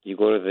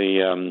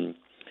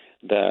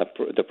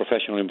the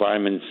professional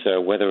environments,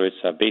 whether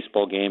it's a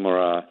baseball game or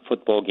a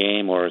football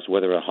game or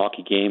whether a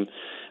hockey game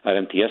at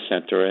MTS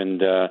Center,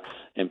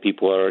 and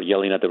people are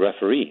yelling at the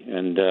referee,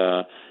 and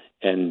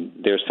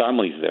there's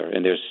families there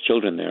and there's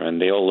children there,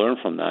 and they all learn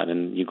from that.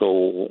 And you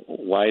go,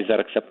 why is that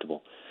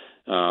acceptable?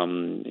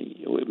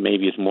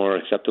 Maybe it's more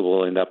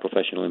acceptable in that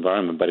professional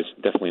environment, but it's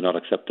definitely not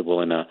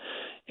acceptable in a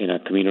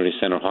community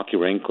center hockey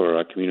rink or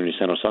a community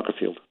center soccer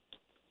field.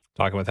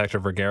 Talking with Hector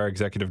Vergara,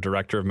 Executive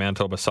Director of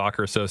Manitoba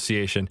Soccer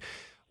Association.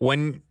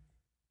 When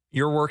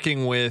you're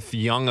working with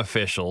young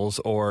officials,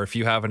 or if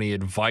you have any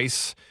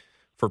advice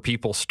for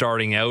people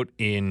starting out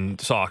in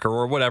soccer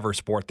or whatever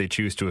sport they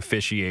choose to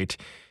officiate,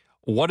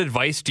 what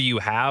advice do you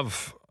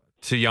have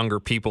to younger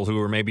people who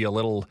are maybe a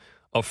little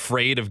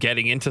afraid of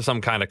getting into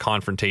some kind of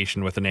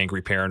confrontation with an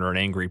angry parent or an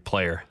angry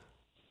player?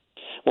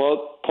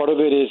 Well, part of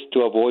it is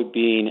to avoid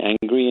being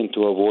angry and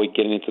to avoid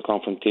getting into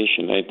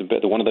confrontation.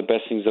 One of the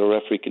best things that a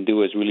referee can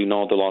do is really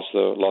know the laws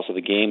of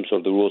the games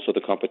or the rules of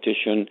the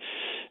competition,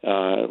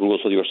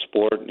 rules of your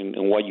sport,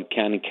 and what you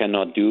can and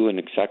cannot do, and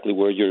exactly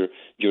where your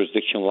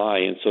jurisdiction lie,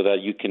 and so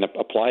that you can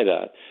apply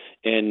that.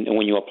 And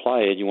when you apply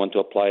it, you want to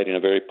apply it in a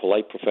very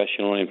polite,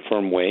 professional, and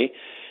firm way,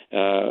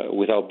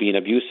 without being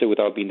abusive,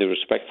 without being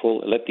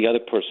disrespectful. Let the other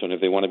person, if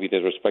they want to be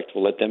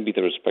disrespectful, let them be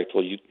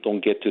disrespectful. You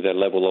don't get to that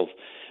level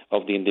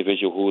of the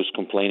individual who is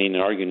complaining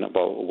and arguing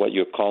about what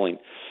you're calling.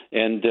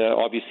 And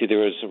obviously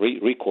there is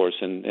recourse,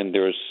 and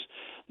there's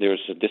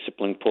a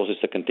discipline process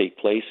that can take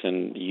place,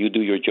 and you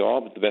do your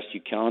job the best you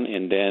can,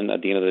 and then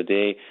at the end of the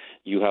day,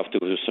 you have to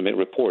submit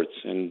reports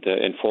and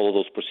follow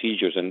those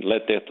procedures, and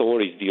let the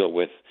authorities deal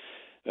with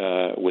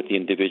the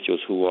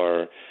individuals who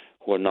are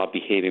not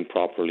behaving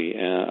properly.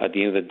 At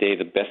the end of the day,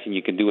 the best thing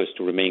you can do is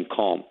to remain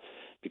calm,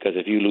 because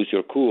if you lose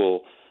your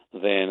cool,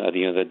 then at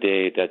the end of the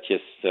day, that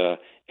just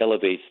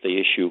elevates the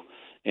issue,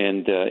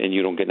 and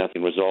you don't get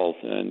nothing resolved.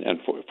 And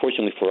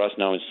fortunately for us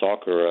now in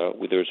soccer,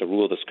 there's a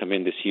rule that's come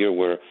in this year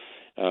where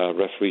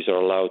referees are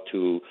allowed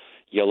to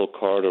yellow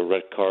card or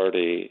red card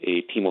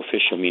a team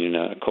official, meaning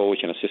a coach,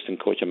 an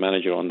assistant coach, a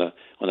manager on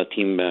the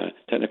team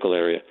technical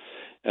area.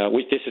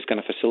 which this is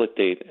going to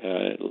facilitate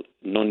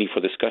no need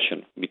for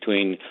discussion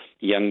between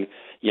young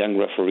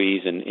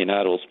referees and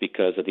adults,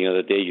 because at the end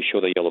of the day, you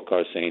show the yellow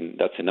card saying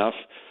that's enough.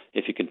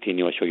 If you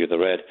continue, I show you the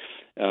red,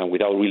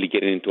 without really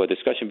getting into a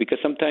discussion. Because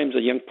sometimes a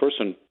young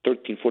person,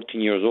 13,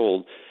 14 years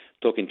old,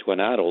 talking to an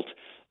adult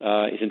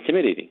is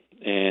intimidating.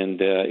 And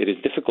it is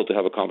difficult to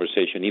have a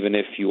conversation, even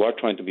if you are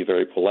trying to be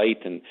very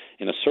polite and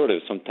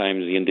assertive.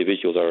 Sometimes the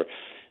individuals are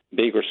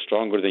bigger,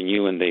 stronger than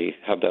you, and they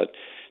have that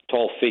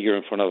tall figure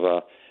in front of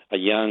a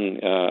young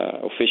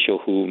official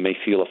who may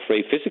feel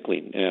afraid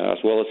physically, as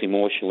well as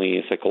emotionally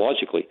and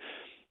psychologically.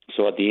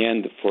 So at the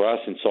end, for us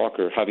in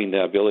soccer, having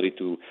the ability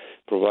to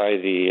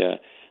provide the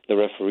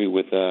referee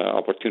with the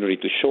opportunity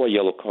to show a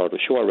yellow card or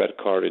show a red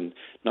card and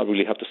not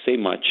really have to say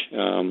much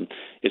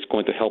is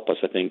going to help us,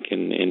 I think,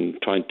 in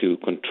trying to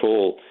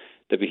control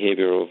the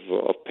behavior of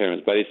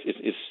parents. But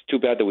it's too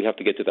bad that we have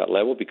to get to that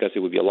level, because it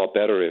would be a lot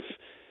better if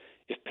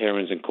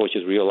parents and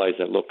coaches realize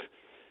that, look,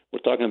 we're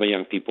talking about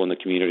young people in the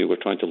community.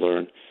 We're trying to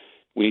learn.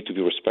 We need to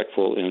be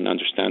respectful and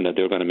understand that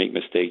they're going to make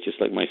mistakes, just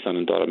like my son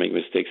and daughter make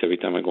mistakes every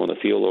time I go on the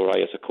field, or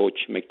I, as a coach,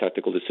 make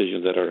tactical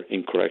decisions that are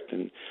incorrect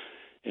and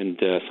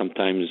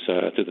sometimes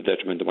to the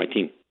detriment of my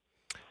team.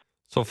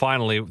 So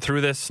finally,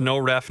 through this No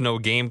Ref, No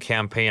Game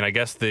campaign, I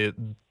guess the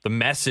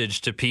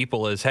message to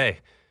people is, hey,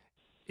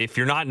 if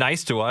you're not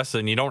nice to us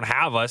and you don't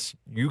have us,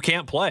 you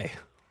can't play.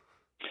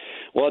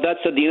 Well, that's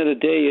at the end of the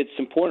day, it's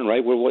important,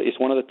 right? It's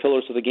one of the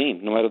pillars of the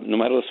game, no matter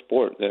the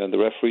sport. The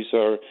referees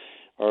are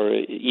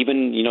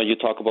even, you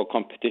talk about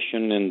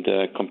competition and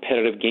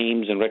competitive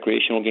games and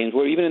recreational games,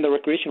 where even in the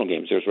recreational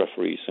games there's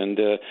referees. And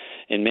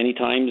many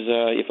times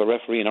if a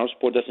referee in our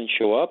sport doesn't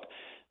show up,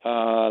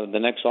 the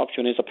next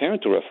option is a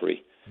parent to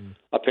referee.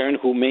 A parent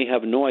who may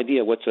have no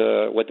idea what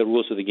the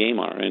rules of the game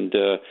are. And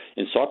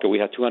in soccer, we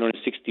had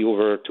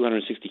over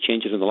 260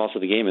 changes in the loss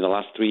of the game in the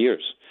last 3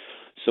 years.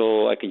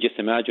 So I can just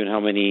imagine how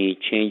many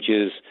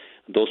changes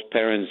those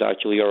parents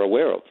actually are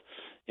aware of.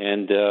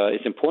 And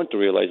it's important to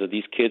realize that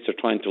these kids are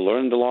trying to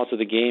learn the laws of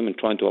the game and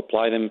trying to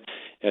apply them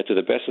to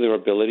the best of their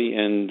ability.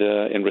 And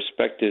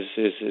respect is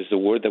the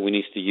word that we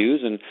need to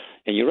use. And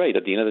you're right.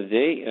 At the end of the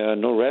day,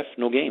 no ref,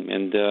 no game.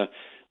 And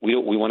we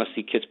want to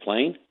see kids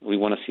playing. We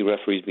want to see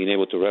referees being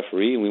able to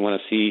referee. And we want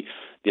to see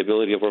the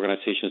ability of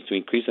organizations to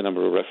increase the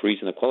number of referees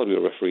and the quality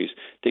of referees.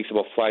 It takes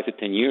about 5 to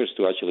 10 years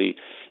to actually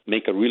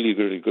make a really,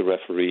 really good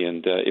referee.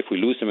 And if we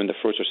lose them in the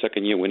first or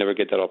second year, we never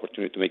get that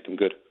opportunity to make them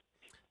good.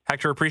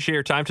 Hector, appreciate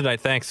your time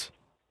tonight. Thanks.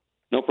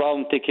 No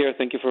problem. Take care.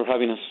 Thank you for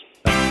having us.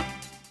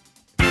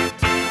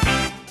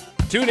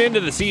 Tune in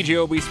to the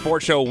CJOB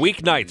Sports Show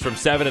weeknights from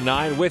 7 to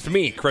 9 with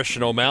me,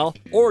 Christian O'Mell,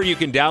 or you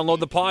can download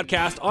the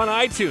podcast on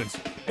iTunes.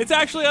 It's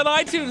actually on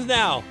iTunes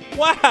now.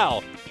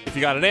 Wow. If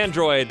you got an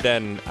Android,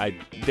 then I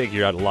think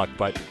you're out of luck.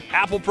 But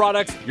Apple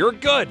products, you're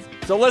good.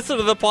 So listen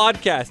to the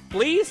podcast.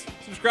 Please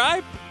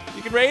subscribe.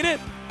 You can rate it.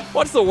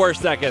 What's the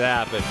worst that could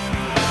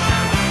happen?